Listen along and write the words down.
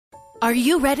Are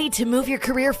you ready to move your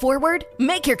career forward?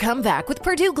 Make your comeback with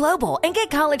Purdue Global and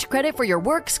get college credit for your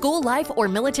work, school life, or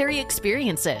military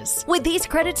experiences. With these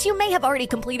credits, you may have already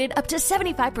completed up to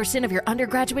 75% of your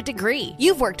undergraduate degree.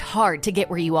 You've worked hard to get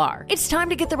where you are. It's time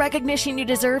to get the recognition you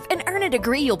deserve and earn a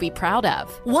degree you'll be proud of,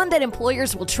 one that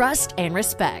employers will trust and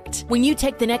respect. When you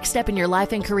take the next step in your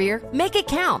life and career, make it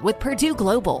count with Purdue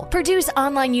Global, Purdue's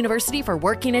online university for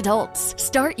working adults.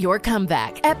 Start your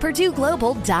comeback at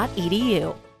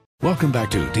purdueglobal.edu. Welcome back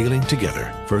to Dealing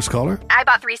Together. First caller? I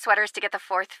bought 3 sweaters to get the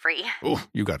 4th free. Oh,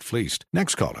 you got fleeced.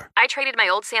 Next caller? I traded my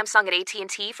old Samsung at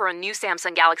AT&T for a new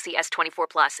Samsung Galaxy S24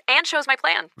 Plus and chose my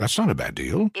plan. That's not a bad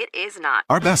deal. It is not.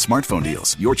 Our best smartphone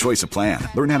deals. Your choice of plan.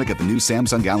 Learn how to get the new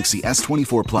Samsung Galaxy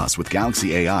S24 Plus with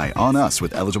Galaxy AI on us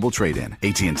with eligible trade-in.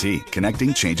 AT&T.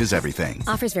 Connecting changes everything.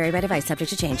 Offers vary by device. Subject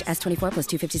to change. S24 plus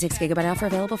 256 gigabyte offer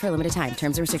available for a limited time.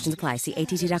 Terms and restrictions apply. See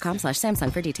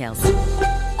att.com/Samsung for details.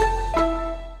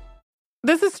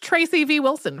 This is Tracy V.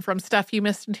 Wilson from Stuff You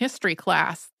Missed in History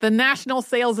class. The national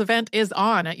sales event is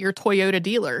on at your Toyota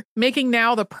dealer, making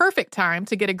now the perfect time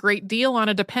to get a great deal on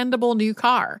a dependable new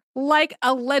car. Like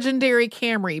a legendary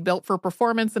Camry built for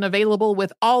performance and available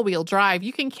with all-wheel drive,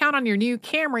 you can count on your new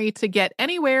Camry to get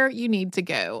anywhere you need to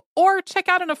go. Or check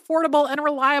out an affordable and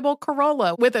reliable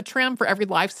Corolla with a trim for every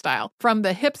lifestyle. From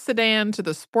the hip sedan to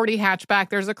the sporty hatchback,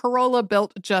 there's a Corolla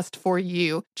built just for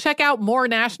you. Check out more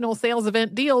national sales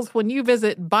event deals when you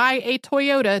visit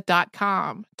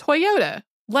buyatoyota.com. Toyota,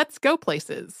 let's go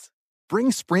places.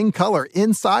 Bring spring color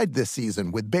inside this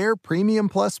season with Behr Premium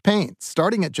Plus paint,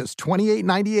 starting at just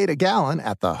 $28.98 a gallon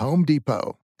at the Home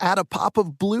Depot. Add a pop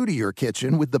of blue to your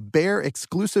kitchen with the Behr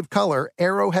exclusive color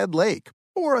Arrowhead Lake,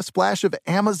 or a splash of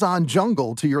Amazon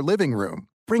Jungle to your living room.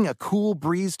 Bring a cool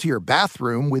breeze to your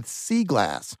bathroom with Sea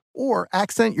Glass, or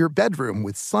accent your bedroom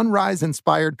with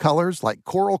sunrise-inspired colors like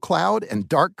Coral Cloud and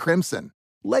Dark Crimson.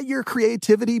 Let your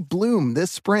creativity bloom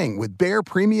this spring with Behr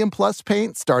Premium Plus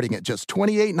paint starting at just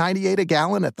 $28.98 a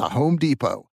gallon at the Home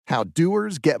Depot. How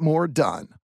doers get more done.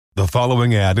 The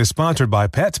following ad is sponsored by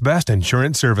Pets Best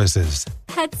Insurance Services.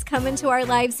 Pets come into our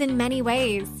lives in many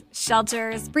ways.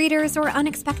 Shelters, breeders, or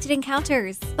unexpected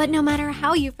encounters. But no matter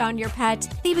how you found your pet,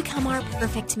 they become our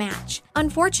perfect match.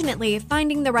 Unfortunately,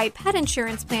 finding the right pet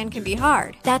insurance plan can be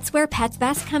hard. That's where Pets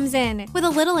Best comes in. With a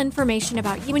little information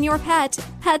about you and your pet,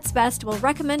 Pets Best will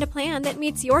recommend a plan that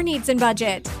meets your needs and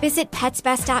budget. Visit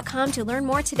PetsBest.com to learn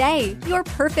more today. Your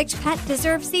perfect pet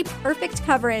deserves the perfect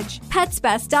coverage.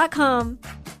 PetsBest.com.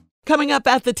 Coming up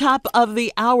at the top of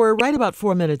the hour, right about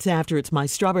 4 minutes after, it's my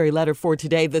strawberry letter for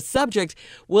today. The subject,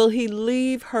 will he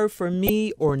leave her for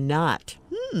me or not?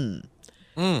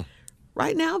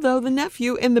 Right now, though, the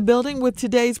nephew in the building with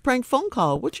today's prank phone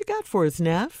call. What you got for us,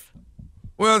 Neff?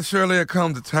 Well, Shirley, there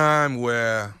comes a time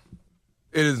where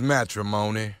it is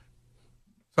matrimony.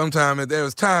 Sometimes there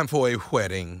is time for a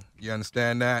wedding. You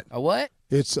understand that? A what?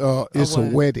 It's a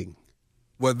wedding.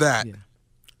 Well, that. Yeah.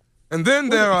 And then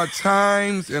there are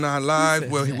times in our lives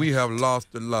where we have lost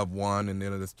a loved one, and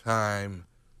then it is time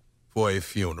for a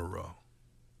funeral.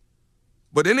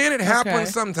 But then it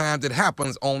happens, sometimes it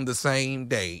happens on the same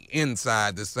day,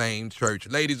 inside the same church.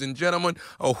 Ladies and gentlemen,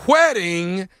 a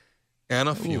wedding and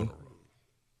a funeral.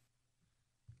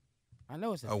 I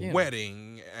know it's a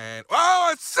wedding and...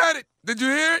 Oh, I said it! Did you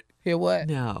hear it? Hear what?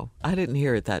 No, I didn't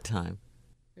hear it that time.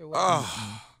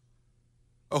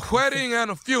 A wedding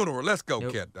and a funeral. Let's go,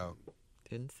 Cat Dog.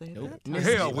 Didn't say that.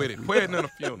 Hell with it. Wedding and a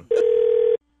funeral.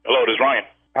 Hello, this is Ryan.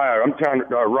 Hi, I'm trying to,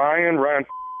 Ryan. Ryan,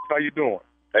 how you doing?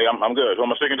 Hey, I'm good. Who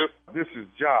am I speaking to? This is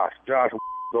Josh. Josh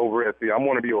over at I'm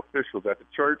one of the officials at the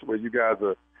church where you guys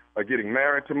are getting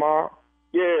married tomorrow.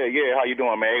 Yeah. How you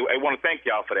doing, man? I want to thank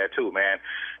y'all for that, too, man.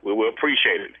 We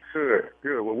appreciate it. Good.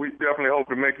 Well, we definitely hope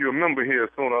to make you a member here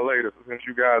sooner or later since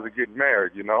you guys are getting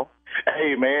married, you know?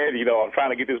 Hey, man, I'm trying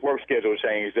to get this work schedule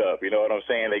changed up. You know what I'm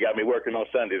saying? They got me working on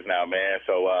Sundays now, man.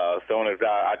 So as soon as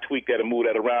I tweak that and move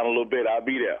that around a little bit, I'll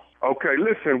be there. Okay,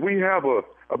 listen, we have a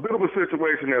bit of a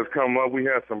situation that's come up. We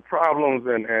had some problems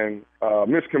and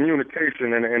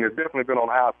miscommunication, and it's definitely been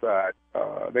on our side.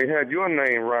 They had your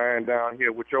name, Ryan, down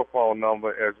here with your phone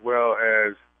number, as well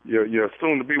as your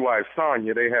soon-to-be wife,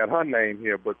 Sonia. They had her name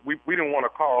here, but we didn't want to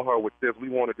call her with this. We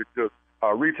wanted to just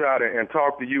reach out and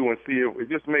talk to you and see if it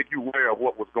just make you aware of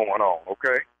what was going on,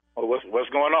 okay? Oh, what's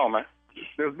going on, man?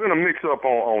 There's been a mix-up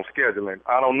on scheduling.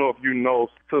 I don't know if you know,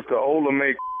 Sister Ola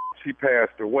May, she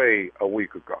passed away a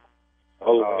week ago.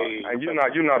 And you're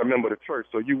not a member of the church,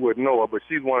 so you wouldn't know her, but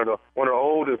she's one of the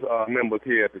oldest members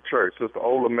here at the church. Sister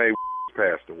Ola May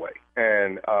passed away.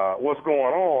 And what's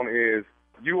going on is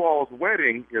you all's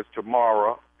wedding is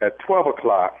tomorrow at 12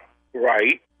 o'clock.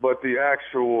 Right. But the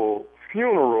actual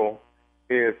funeral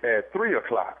is at 3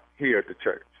 o'clock here at the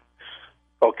church.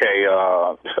 Okay,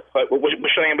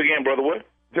 what's your name again, brother? What?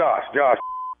 Josh.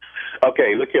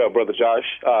 Okay, look here, brother Josh.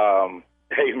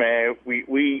 Hey, man,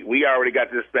 we already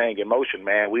got this thing in motion,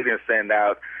 man. We didn't send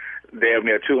out damn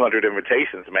near 200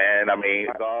 invitations, man. I mean,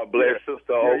 God bless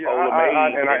Sister Ola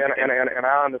Mae. And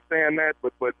I understand that,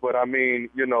 but I mean,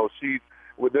 you know,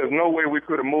 there's no way we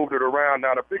could have moved it around.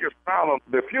 Now, the biggest problem,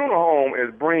 the funeral home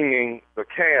is bringing the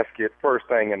casket first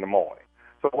thing in the morning.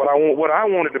 So what I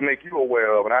wanted to make you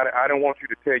aware of, and I didn't want you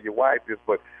to tell your wife this,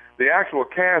 but the actual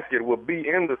casket will be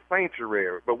in the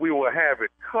sanctuary, but we will have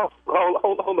it covered.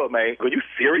 Hold up, man. Are you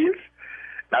serious?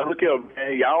 Now, look here,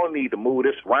 man. Y'all need to move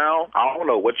this around. I don't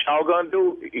know what y'all going to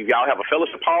do. If y'all have a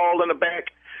fellowship hall in the back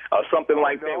or something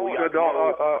like that.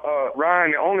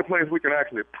 Ryan, the only place we can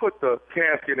actually put the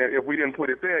casket, if we didn't put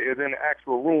it there, is in the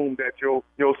actual room that your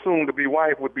soon-to-be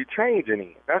wife would be changing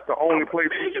in. That's the only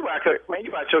place. Man, you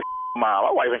got your mom.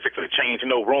 My wife ain't fixing to change in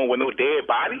no room with no dead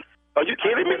body. Are you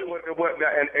kidding me?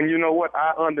 And you know what?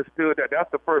 I understood that.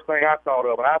 That's the first thing I thought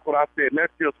of. And that's what I said.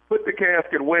 Let's just put the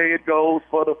casket where it goes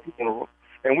for the funeral,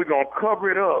 and we're going to cover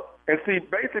it up. And see,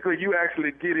 basically, you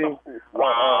actually getting...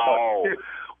 Wow.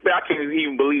 I can't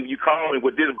even believe you called me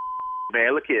with this,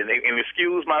 man. Look here, and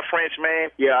excuse my French, man.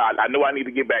 Yeah, I know I need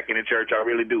to get back in the church. I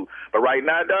really do. But right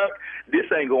now, Doug,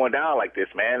 this ain't going down like this,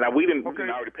 man. Now, we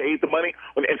already paid the money.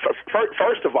 And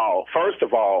first of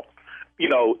all, you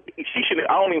know, she shouldn't.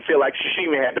 I don't even feel like she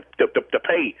even had to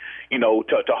pay, you know,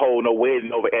 to hold no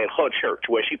wedding over at her church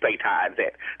where she pay tithes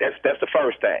at. That's the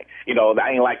first thing. You know,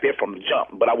 I ain't like that from the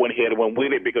jump, but I went ahead and went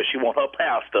with it because she want her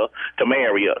pastor to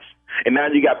marry us. And now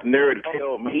you got the nerve to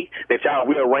tell me that y'all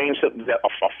rearranged something, that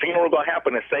a funeral gonna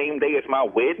happen the same day as my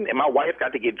wedding, and my wife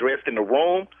got to get dressed in the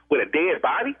room with a dead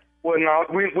body. Well, no,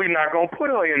 we're not gonna put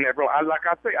her in that room. Like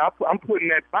I say, I'm putting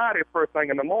that body first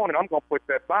thing in the morning. I'm gonna put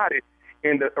that body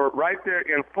in the right there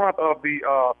in front of the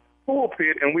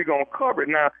pulpit, and we're gonna cover it.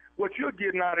 Now, what you're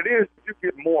getting out of this, you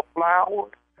get more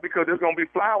flowers because there's gonna be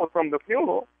flowers from the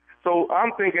funeral. So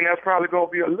I'm thinking that's probably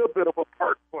gonna be a little bit of a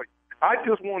perk for you. I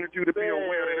just wanted you to be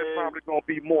aware that there's probably going to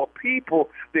be more people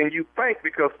than you think,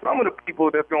 because some of the people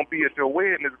that's going to be at your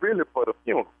wedding is really for the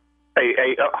funeral. Hey,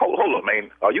 hold on, man.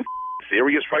 Are you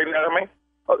serious right now, man?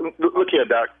 Look here,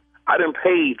 Doc. I done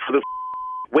paid for this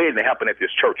wedding to happen at this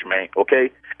church, man,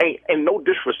 okay? And no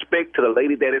disrespect to the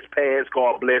lady that is passed,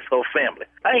 God bless her family.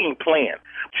 I ain't playing.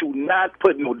 You not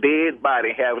putting no dead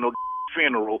body having no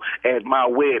funeral at my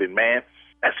wedding, man.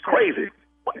 That's crazy.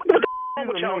 What the She's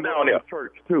a member of the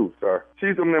church, too, sir.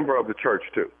 She's a member of the church,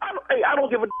 too. I don't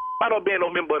give a I don't be no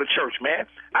member of the church, man.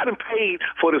 I done paid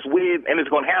for this wedding, and it's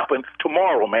going to happen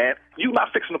tomorrow, man. You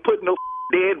not fixing to put no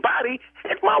dead body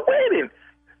at my wedding.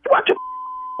 Watch your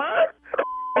mind.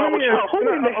 Okay,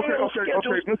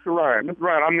 Mr. Ryan,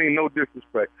 I mean, no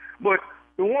disrespect, but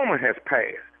the woman has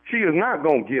passed. She is not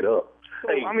going to get up. So,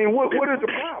 I mean, what is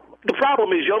the problem? The problem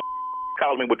is your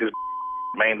called me with this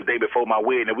man the day before my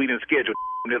wedding, and we didn't schedule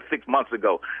this 6 months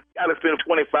ago. I got to spend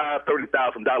 $25,000,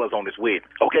 $30,000 on this wedding,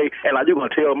 okay? And now you're going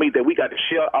to tell me that we got to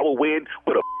share our wedding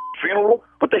with a funeral?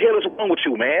 What the hell is wrong with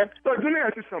you, man? So let me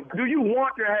ask you something. Do you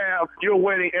want to have your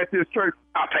wedding at this church?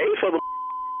 I paid for the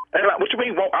what you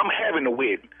mean? I'm having the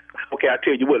wedding. Okay, I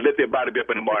tell you what, let that body be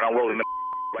up in the morning. I'm rolling the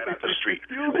right out the street.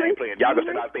 I ain't playing. Y'all can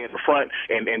sit out there in the front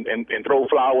and throw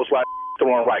flowers while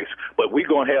throwing rice. But we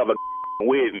going to have a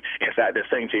wedding inside the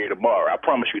sanctuary tomorrow. I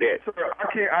promise you that. Sir, I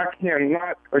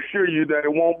cannot assure you that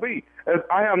it won't be. As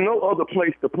I have no other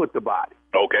place to put the body.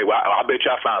 Okay, well, I bet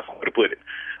y'all find somewhere to put it.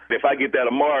 If I get that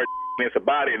tomorrow, there's a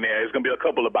body in there. There's going to be a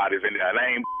couple of bodies in there.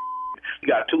 And you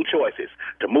got two choices: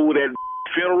 to move that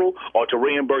funeral or to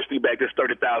reimburse me back this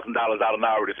 $30,000 I done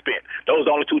already spent. Those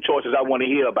are the only two choices I want to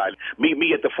hear about. Meet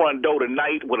me at the front door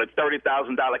tonight with a $30,000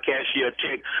 cashier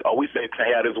check, or we say to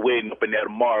have this wedding up in there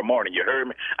tomorrow morning. You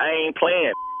heard me? I ain't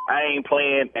playing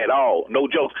at all. No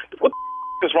jokes. What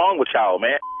the is wrong with y'all,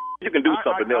 man? You can do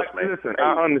something else, man. Listen,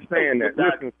 I understand that.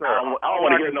 Listen, sir. I don't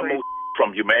want to hear no more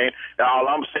from you, man. All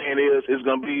I'm saying is it's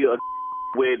going to be a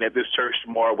wedding at this church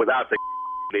tomorrow without the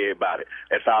everybody.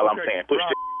 That's all I'm saying. Push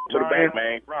to the back,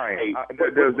 man. Ryan,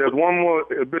 there's one more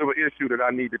a bit of an issue that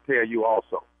I need to tell you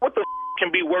also. What the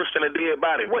can be worse than a dead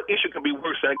body? What issue can be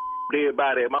worse than a dead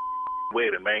body at my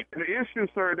wedding, man? The issue,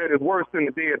 sir, that is worse than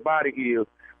the dead body is,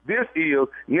 this is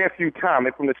Nephew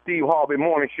Tommy from the Steve Harvey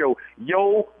Morning Show.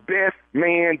 Your best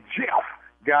man, Jeff,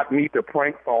 got me to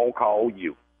prank phone call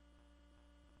you.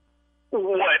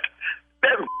 What?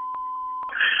 That's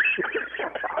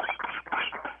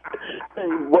hey,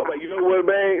 you know what,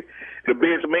 man? The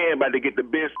best man about to get the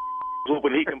best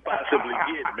whooping he can possibly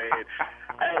get, man.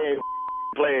 I ain't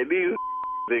playing these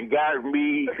then got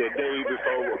me the day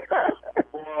before.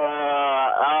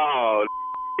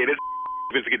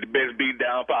 This is to get the best beat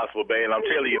down possible, man. I'm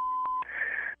telling you.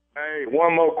 Hey,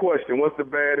 one more question. What's the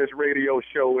baddest radio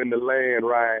show in the land,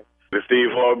 Ryan? The Steve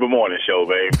Harvey Morning Show,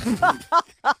 babe.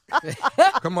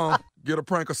 Come on, get a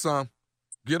prank or something.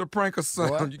 Get a prank or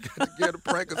something. What? You got to get a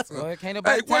prank or something. Boy, can't Hey,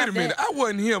 nobody wait a top minute. that. I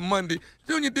wasn't here Monday.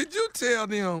 Junior, did you tell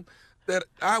them that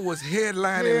I was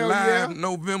headlining Hell live yeah.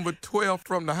 November 12th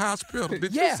from the hospital?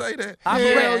 Did you say that?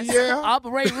 Hell yeah.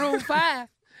 Operate Room 5.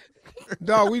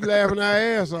 Dog, we laughing our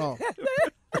ass off.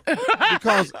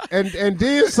 Because and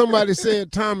then somebody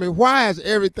said, Tommy, why is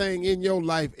everything in your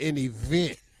life an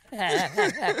event?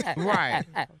 Right.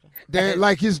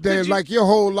 Like your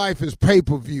whole life is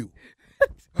pay-per-view.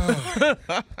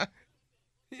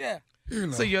 Yeah. You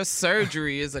know. So your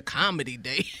surgery is a comedy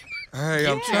day. Hey,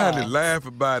 I'm trying to laugh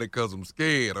about it because I'm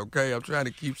scared, okay? I'm trying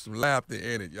to keep some laughter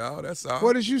in it, y'all. That's all.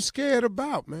 What is you scared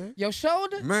about, man? Your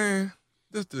shoulder? Man,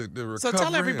 just the recovery. So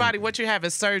tell everybody what you're having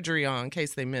surgery on in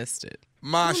case they missed it.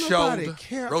 My Don't nobody shoulder,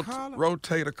 care, Carla.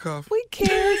 rotator cuff. We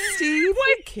care, Steve.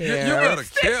 We care. You better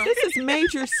care. This is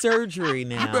major surgery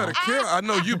now. You better care. I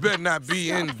know you better not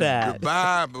be in that.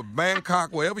 Dubai,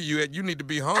 Bangkok, wherever you at. You need to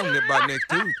be home there by next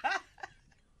Tuesday.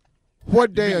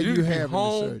 What day are You you be having the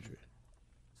home surgery?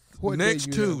 What next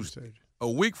day you having Tuesday. surgery? A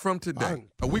week from today.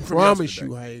 I A week from promise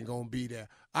yesterday. you I ain't gonna be there.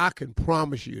 I can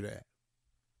promise you that.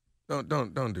 Don't do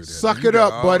that. Suck You it got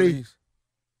up, all buddy.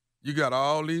 You got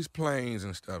all these planes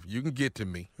and stuff. You can get to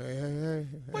me.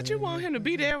 What you want him to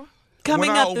be there? Coming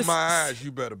when I up, open my eyes,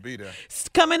 you better be there.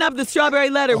 Coming up, the Strawberry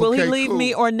Letter. Will he Okay, leave cool.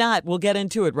 me or not? We'll get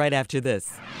into it right after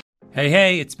this.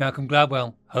 Hey, it's Malcolm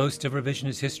Gladwell, host of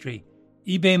Revisionist History.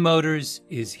 eBay Motors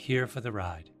is here for the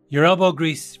ride. Your elbow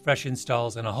grease, fresh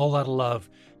installs, and a whole lot of love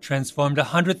transformed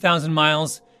 100,000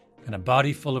 miles and a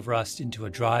body full of rust into a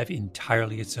drive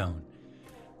entirely its own.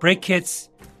 Brake kits,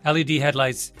 LED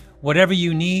headlights, whatever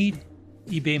you need,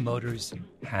 eBay Motors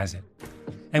has it.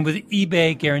 And with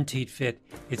eBay Guaranteed Fit,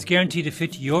 it's guaranteed to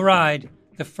fit your ride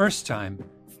the first time,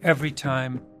 every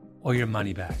time, or your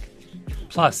money back.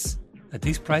 Plus, at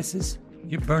these prices,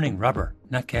 you're burning rubber,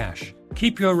 not cash.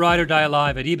 Keep your ride or die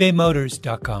alive at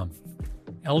ebaymotors.com.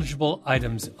 Eligible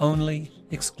items only.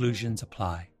 Exclusions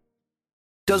apply.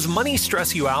 Does money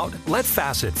stress you out? Let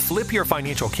Facet flip your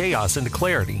financial chaos into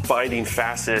clarity. Finding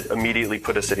Facet immediately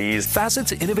put us at ease.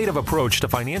 Facet's innovative approach to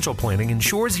financial planning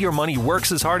ensures your money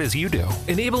works as hard as you do,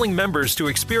 enabling members to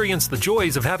experience the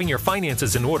joys of having your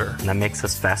finances in order. And that makes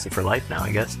us Facet for life now,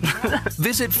 I guess.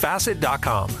 Visit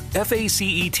Facet.com,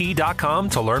 FACET.com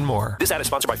to learn more. This ad is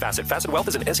sponsored by Facet. Facet Wealth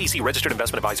is an SEC registered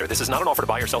investment advisor. This is not an offer to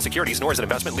buy or sell securities, nor is it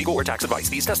investment, legal, or tax advice.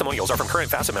 These testimonials are from current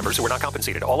Facet members who are not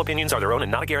compensated. All opinions are their own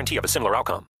and not a guarantee of a similar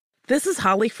outcome. This is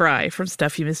Holly Fry from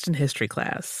Stuff You Missed in History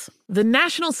Class. The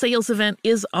national sales event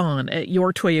is on at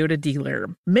your Toyota dealer,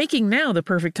 making now the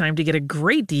perfect time to get a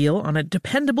great deal on a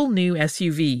dependable new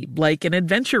SUV, like an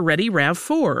adventure-ready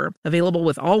RAV4. Available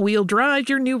with all-wheel drive,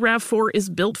 your new RAV4 is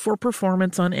built for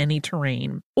performance on any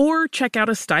terrain. Or check out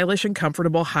a stylish and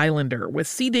comfortable Highlander with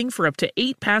seating for up to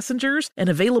 8 passengers and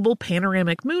available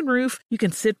panoramic moonroof. You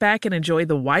can sit back and enjoy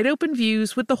the wide-open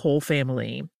views with the whole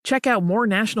family. Check out more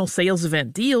national sales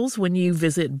event deals when you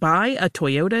visit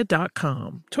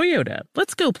buyatoyota.com. Toyota,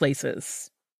 let's go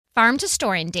places. Farm to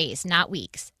store in days, not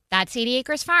weeks. That's 80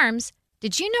 Acres Farms.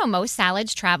 Did you know most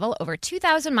salads travel over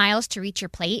 2,000 miles to reach your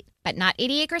plate? But not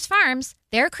 80 Acres Farms.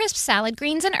 Their crisp salad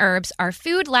greens and herbs are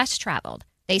food less traveled.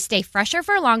 They stay fresher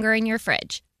for longer in your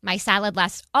fridge. My salad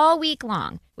lasts all week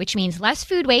long, which means less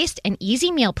food waste and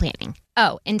easy meal planning.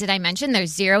 Oh, and did I mention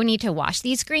there's zero need to wash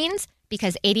these greens?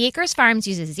 Because 80 Acres Farms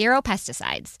uses 0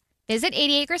 pesticides. Visit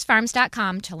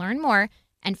 80acresfarms.com to learn more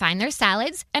and find their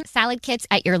salads and salad kits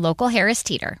at your local Harris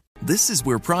Teeter. This is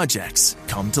where projects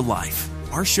come to life.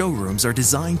 Our showrooms are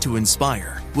designed to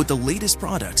inspire with the latest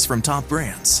products from top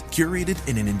brands, curated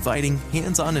in an inviting,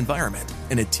 hands-on environment,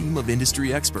 and a team of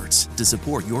industry experts to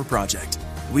support your project.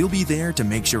 We'll be there to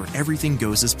make sure everything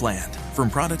goes as planned, from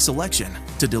product selection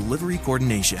to delivery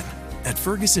coordination. At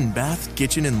Ferguson Bath,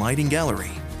 Kitchen, and Lighting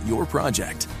Gallery, your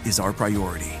project is our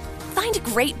priority. Find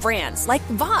great brands like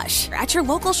Bosch at your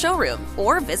local showroom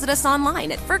or visit us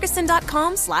online at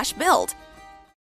ferguson.com/build.